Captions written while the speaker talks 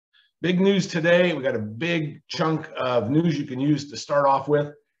Big news today, we got a big chunk of news you can use to start off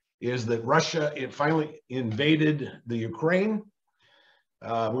with, is that Russia finally invaded the Ukraine.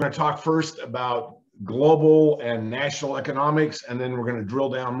 We're going to talk first about global and national economics, and then we're going to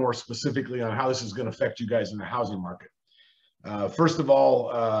drill down more specifically on how this is going to affect you guys in the housing market. First of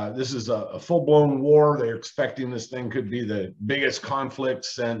all, this is a full-blown war. They're expecting this thing could be the biggest conflict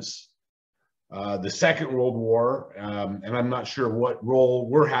since the Second World War, and I'm not sure what role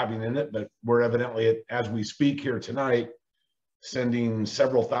we're having in it, but we're evidently, as we speak here tonight, sending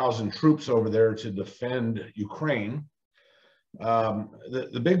several thousand troops over there to defend Ukraine.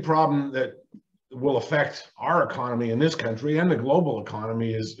 The big problem that will affect our economy in this country and the global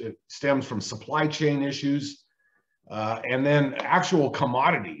economy is it stems from supply chain issues, and then actual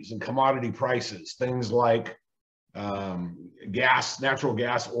commodities and commodity prices, things like gas, natural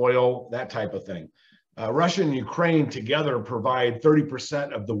gas, oil, that type of thing. Russia and Ukraine together provide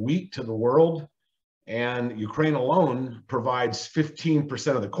 30% of the wheat to the world, and Ukraine alone provides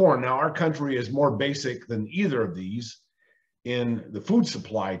 15% of the corn. Now, our country is more basic than either of these in the food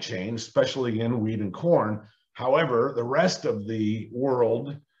supply chain, especially in wheat and corn. However, the rest of the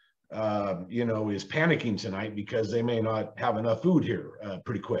world, is panicking tonight because they may not have enough food here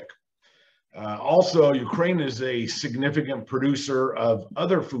pretty quick. Also, Ukraine is a significant producer of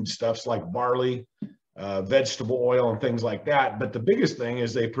other foodstuffs like barley, vegetable oil, and things like that. But the biggest thing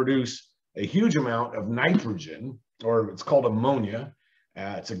is they produce a huge amount of nitrogen, or it's called ammonia.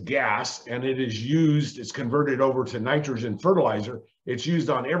 It's a gas, and it is used, it's converted over to nitrogen fertilizer. It's used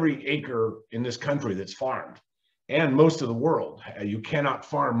on every acre in this country that's farmed, and most of the world. You cannot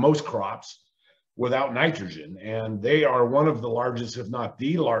farm most crops without nitrogen, and they are one of the largest, if not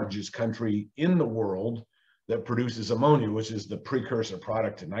the largest country in the world that produces ammonia, which is the precursor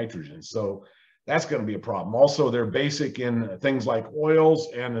product to nitrogen. So that's going to be a problem. Also, they're basic in things like oils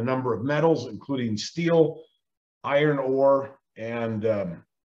and a number of metals, including steel, iron ore, and a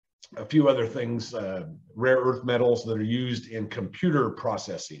few other things, rare earth metals that are used in computer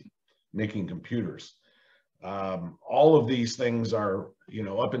processing, making computers. All of these things are,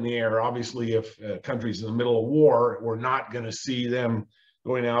 up in the air. Obviously, if countries in the middle of war, we're not going to see them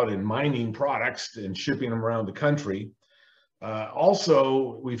going out and mining products and shipping them around the country.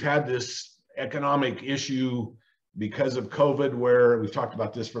 Also, we've had this economic issue because of COVID, where we've talked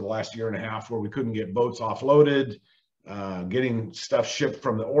about this for the last year and a half, where we couldn't get boats offloaded. Getting stuff shipped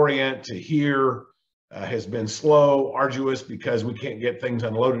from the Orient to here has been slow, arduous, because we can't get things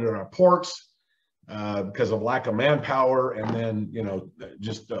unloaded at our ports. Because of lack of manpower, and then,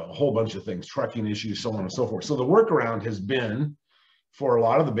 just a whole bunch of things, trucking issues, so on and so forth. So the workaround has been, for a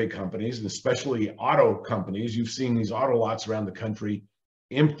lot of the big companies, and especially auto companies, you've seen these auto lots around the country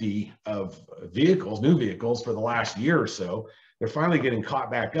empty of vehicles, new vehicles, for the last year or so. They're finally getting caught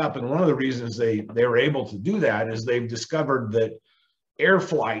back up. And one of the reasons they were able to do that is they've discovered that air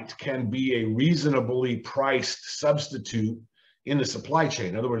flight can be a reasonably priced substitute in the supply chain.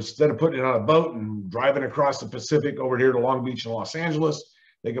 In other words, instead of putting it on a boat and driving across the Pacific over here to Long Beach and Los Angeles,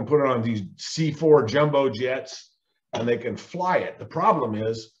 they can put it on these C4 jumbo jets and they can fly it. The problem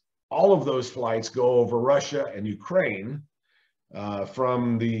is all of those flights go over Russia and Ukraine,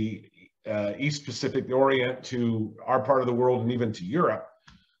 from the East Pacific, the Orient, to our part of the world and even to Europe.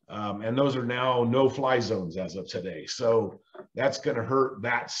 And those are now no-fly zones as of today. So that's going to hurt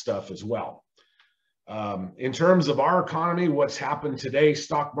that stuff as well. In terms of our economy, what's happened today,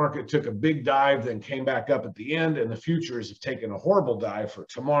 stock market took a big dive, then came back up at the end, and the futures have taken a horrible dive for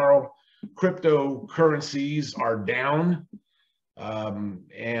tomorrow. Cryptocurrencies are down,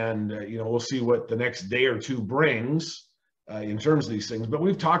 and we'll see what the next day or two brings in terms of these things. But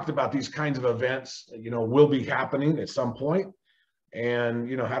we've talked about these kinds of events, will be happening at some point, and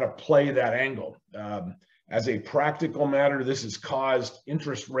how to play that angle. As a practical matter, this has caused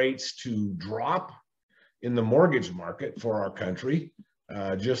interest rates to drop in the mortgage market for our country,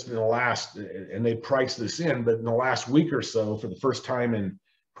 just in the last, and they priced this in, but in the last week or so, for the first time in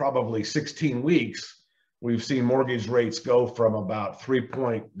probably 16 weeks, we've seen mortgage rates go from about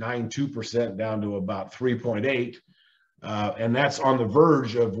 3.92% down to about 3.8%. And that's on the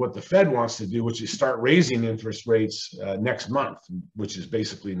verge of what the Fed wants to do, which is start raising interest rates next month, which is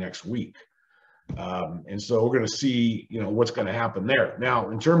basically next week. And so we're going to see, what's going to happen there. Now,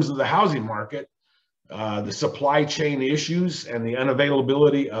 in terms of the housing market, the supply chain issues and the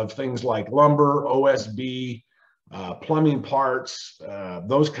unavailability of things like lumber, OSB, plumbing parts,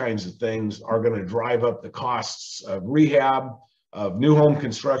 those kinds of things are going to drive up the costs of rehab, of new home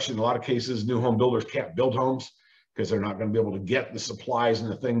construction. In a lot of cases, new home builders can't build homes because they're not going to be able to get the supplies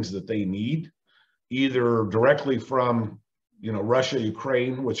and the things that they need, either directly from Russia,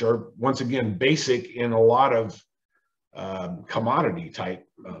 Ukraine, which are once again basic in a lot of commodity type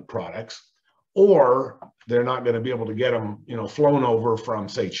products, or they're not going to be able to get them, flown over from,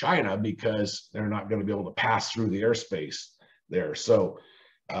 say, China, because they're not going to be able to pass through the airspace there. So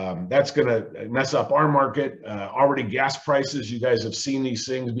that's going to mess up our market. Already gas prices, you guys have seen these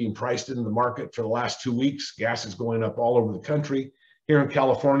things being priced into the market for the last 2 weeks. Gas is going up all over the country. Here in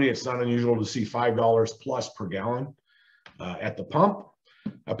California, it's not unusual to see $5 plus per gallon at the pump.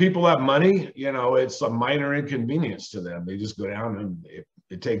 People have money, it's a minor inconvenience to them. They just go down, and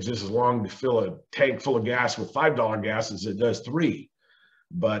it takes just as long to fill a tank full of gas with $5 gas as it does $3.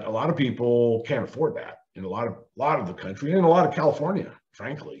 But a lot of people can't afford that in a lot of the country, and a lot of California,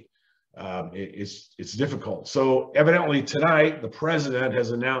 frankly. It's difficult. So evidently tonight, the president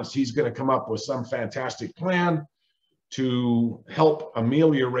has announced he's going to come up with some fantastic plan to help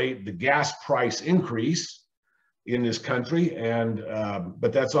ameliorate the gas price increase in this country. And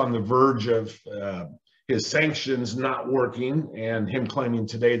but that's on the verge of his sanctions not working, and him claiming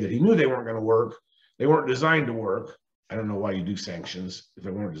today that he knew they weren't going to work. They weren't designed to work. I don't know why you do sanctions if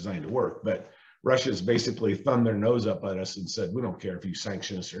they weren't designed to work, but Russia's basically thumbed their nose up at us and said, we don't care if you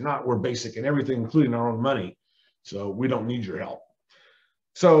sanction us or not. We're basic in everything, including our own money. So we don't need your help.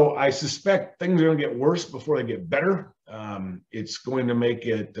 So I suspect things are going to get worse before they get better. It's going to make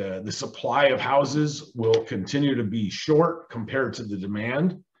it, the supply of houses will continue to be short compared to the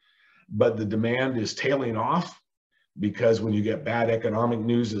demand, but the demand is tailing off, because when you get bad economic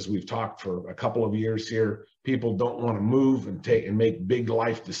news, as we've talked for a couple of years here, people don't want to move and make big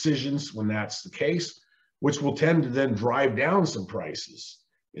life decisions when that's the case, which will tend to then drive down some prices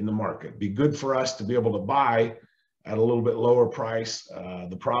in the market. Be good for us to be able to buy at a little bit lower price.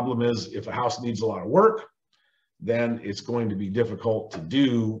 The problem is, if a house needs a lot of work, then it's going to be difficult to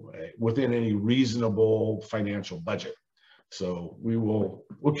do within any reasonable financial budget. So we'll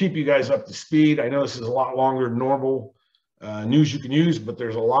keep you guys up to speed. I know this is a lot longer than normal news you can use, but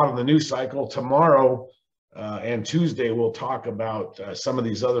there's a lot of the news cycle. Tomorrow and Tuesday, we'll talk about some of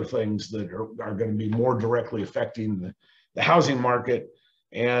these other things that are going to be more directly affecting the housing market.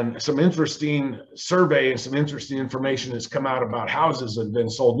 And some interesting survey and some interesting information has come out about houses that have been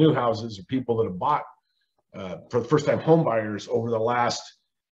sold, new houses, or people that have bought for the first time home buyers over the last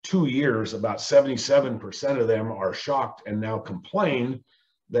 2 years. About 77% of them are shocked and now complain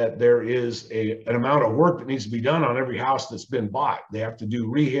that there is an amount of work that needs to be done on every house that's been bought. They have to do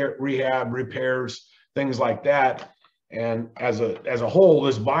rehab, repairs, things like that. And as a whole,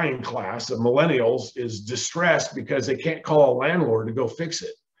 this buying class of millennials is distressed because they can't call a landlord to go fix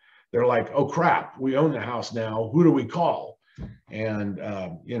it. They're like, oh crap, we own the house now. Who do we call? And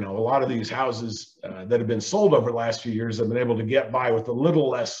a lot of these houses that have been sold over the last few years have been able to get by with a little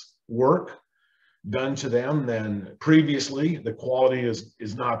less work done to them than previously. The quality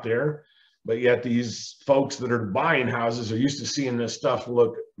is not there, but yet these folks that are buying houses are used to seeing this stuff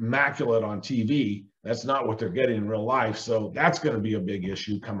look immaculate on TV. That's not what they're getting in real life. So that's going to be a big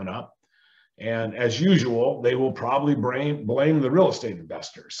issue coming up. And as usual, they will probably blame the real estate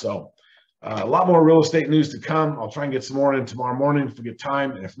investors. So a lot more real estate news to come. I'll try and get some more in tomorrow morning if we get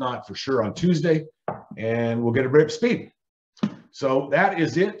time, and if not, for sure on Tuesday, and we'll get a bit up to speed. So that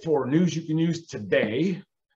is it for news you can use today.